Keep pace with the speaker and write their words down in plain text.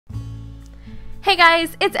Hey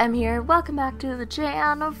guys, it's Em here. Welcome back to the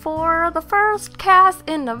channel for the first CAS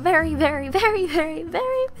in a very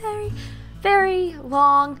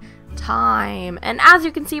long time. And as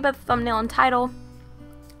you can see by the thumbnail and title,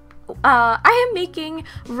 I am making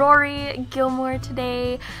Rory Gilmore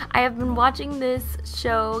today. I have been watching this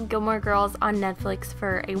show, Gilmore Girls, on Netflix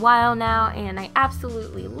for a while now, and I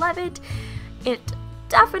absolutely love it. It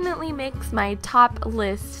definitely makes my top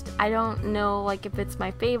list. I don't know if it's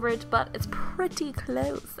my favorite, but it's pretty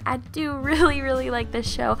close. I do really like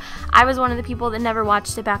this show. I was one of the people that never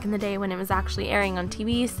watched it back in the day when it was actually airing on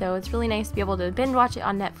TV, so it's really nice to be able to binge watch it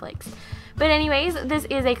on Netflix. But anyways, this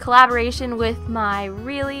is a collaboration with my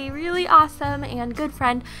really awesome and good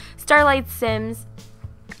friend StarlightSims.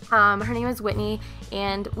 Her name is Whitney,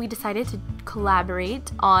 and we decided to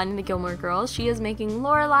collaborate on the Gilmore Girls. She is making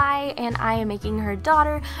Lorelai, and I am making her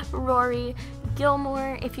daughter, Rory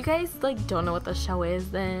Gilmore. If you guys don't know what the show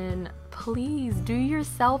is, then please do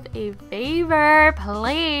yourself a favor,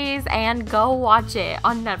 please, and go watch it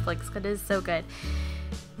on Netflix because it is so good.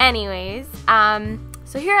 Anyways,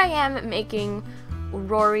 so here I am making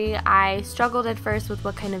Rory. I struggled at first with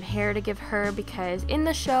what kind of hair to give her because in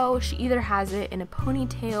the show she either has it in a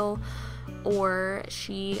ponytail or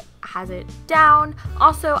she has it down.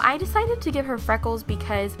 Also, I decided to give her freckles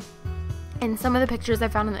because in some of the pictures I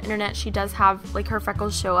found on the internet she does have her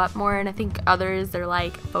freckles show up more, and I think others they're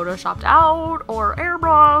photoshopped out or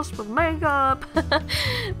airbrushed with makeup.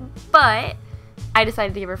 But I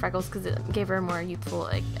decided to give her freckles because it gave her a more youthful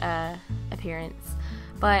appearance.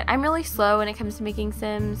 But I'm really slow when it comes to making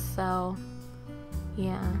Sims, so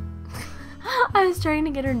yeah. I was trying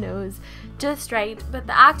to get her nose just right, but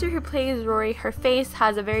the actor who plays Rory, her face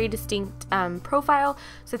has a very distinct profile,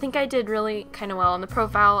 so I think I did really kind of well on the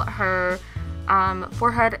profile. Her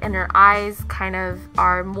forehead and her eyes kind of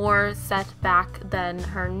are more set back than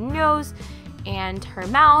her nose and her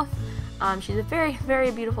mouth. She's a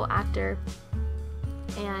very beautiful actor,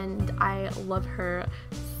 and I love her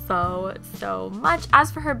so much.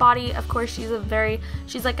 As for her body, of course, she's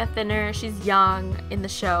like a thinner, she's young in the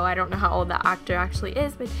show. I don't know how old the actor actually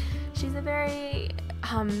is, but she's a very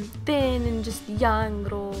thin and just young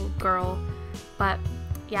little girl. But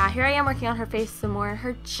yeah, here I am working on her face some more.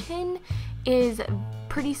 Her chin is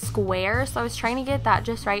pretty square, so I was trying to get that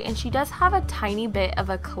just right, and she does have a tiny bit of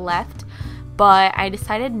a cleft, but I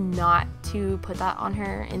decided not to put that on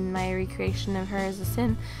her in my recreation of her as a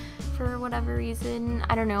sim for whatever reason.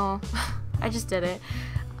 I don't know. I just did it.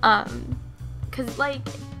 Cause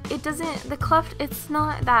it doesn't, the cleft, it's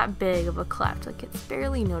not that big of a cleft. It's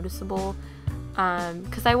barely noticeable.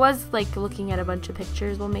 Cause I was looking at a bunch of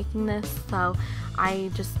pictures while making this, so I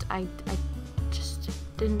just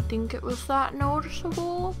didn't think it was that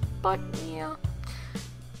noticeable, but yeah.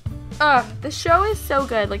 The show is so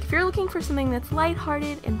good. If you're looking for something that's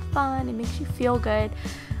lighthearted and fun, it makes you feel good.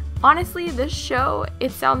 Honestly, this show,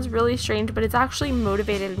 it sounds really strange, but it's actually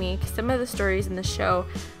motivated me because some of the stories in the show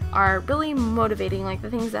are really motivating,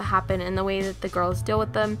 the things that happen and the way that the girls deal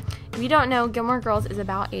with them. If you don't know, Gilmore Girls is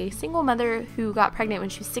about a single mother who got pregnant when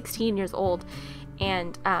she was 16 years old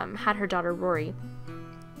and had her daughter Rory.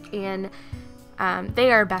 And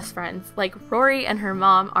they are best friends. Rory and her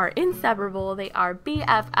mom are inseparable. They are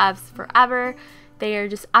BFFs forever. They are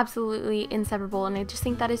just absolutely inseparable, and I just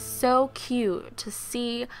think that is so cute to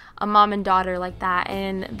see a mom and daughter like that.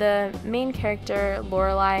 And the main character,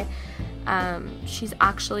 Lorelai, she's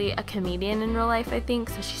actually a comedian in real life, I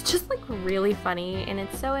think, so she's just really funny, and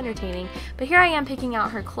it's so entertaining. But here I am picking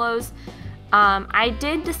out her clothes. I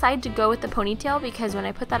did decide to go with the ponytail because when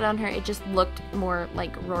I put that on her, it just looked more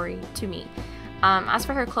like Rory to me. As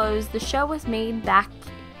for her clothes, the show was made back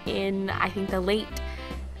in, I think, the late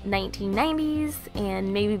 1990s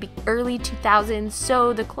and maybe early 2000s,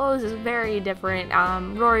 so the clothes is very different.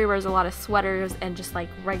 Rory wears a lot of sweaters and just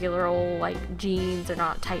regular old jeans. They're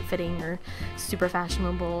not tight fitting or super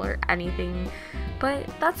fashionable or anything, but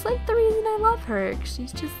that's the reason I love her.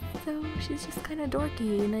 She's just kind of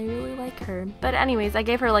dorky and I really like her. But anyways, I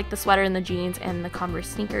gave her the sweater and the jeans and the Converse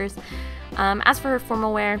sneakers. As for her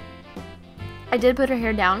formal wear, I did put her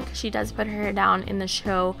hair down because she does put her hair down in the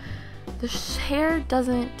show. The hair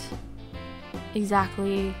doesn't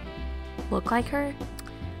exactly look like her,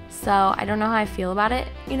 so I don't know how I feel about it,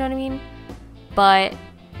 you know what I mean? But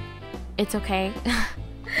it's okay.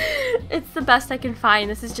 It's the best I can find.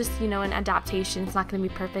 This is just, an adaptation. It's not going to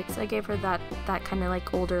be perfect, so I gave her that kind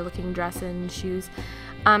of older looking dress and shoes.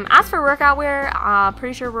 As for workout wear,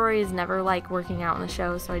 pretty sure Rory is never working out in the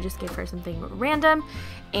show, so I just gave her something random.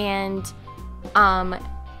 And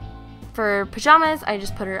for pajamas, I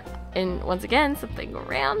just put her in, once again, something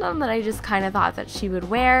random that I just kind of thought that she would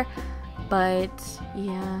wear. But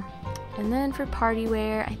yeah. And then for party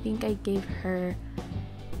wear, I think I gave her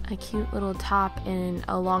a cute little top and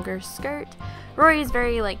a longer skirt. Rory's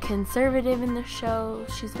very like conservative in the show.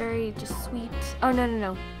 She's very just sweet. Oh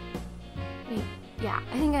no. Wait, yeah,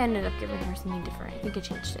 I think I ended up giving her something different. I think I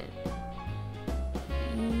changed it.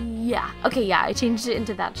 Yeah, okay, yeah, I changed it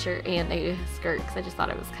into that shirt and a skirt because I just thought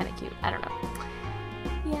it was kind of cute. I don't know.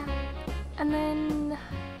 Yeah, and then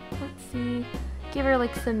let's see, give her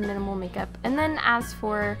like some minimal makeup. And then as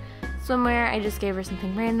for swimwear, I just gave her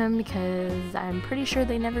something random because I'm pretty sure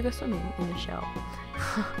they never go swimming in the show.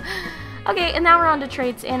 Okay, and now we're on to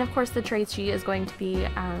traits, and of course the traits she is going to be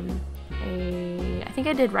I think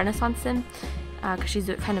I did Renaissance Sim, because she's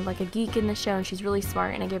kind of like a geek in the show and she's really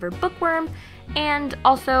smart, and I gave her Bookworm, and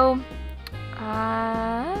also,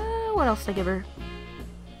 what else did I give her?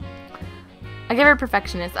 I gave her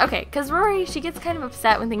Perfectionist. Okay, because Rory, she gets kind of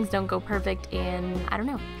upset when things don't go perfect, and I don't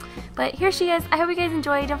know. But here she is. I hope you guys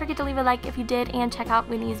enjoyed. Don't forget to leave a like if you did, and check out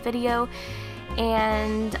Winnie's video.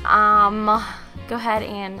 And go ahead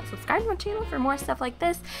and subscribe to my channel for more stuff like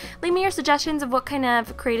this. Leave me your suggestions of what kind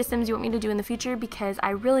of creative sims you want me to do in the future, because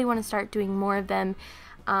I really want to start doing more of them.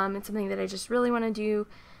 It's something that I just really want to do,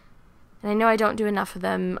 and I know I don't do enough of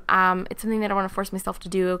them. It's something that I want to force myself to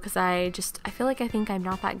do because I feel like I think I'm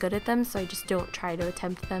not that good at them, so I just don't try to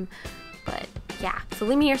attempt them. But yeah, so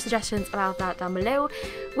leave me your suggestions about that down below.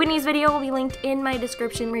 Whitney's video will be linked in my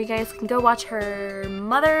description, where you guys can go watch her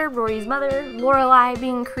mother, Rory's mother, Lorelai,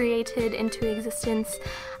 being created into existence.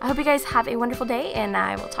 I hope you guys have a wonderful day, and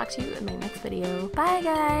I will talk to you in my next video. Bye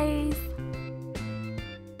guys!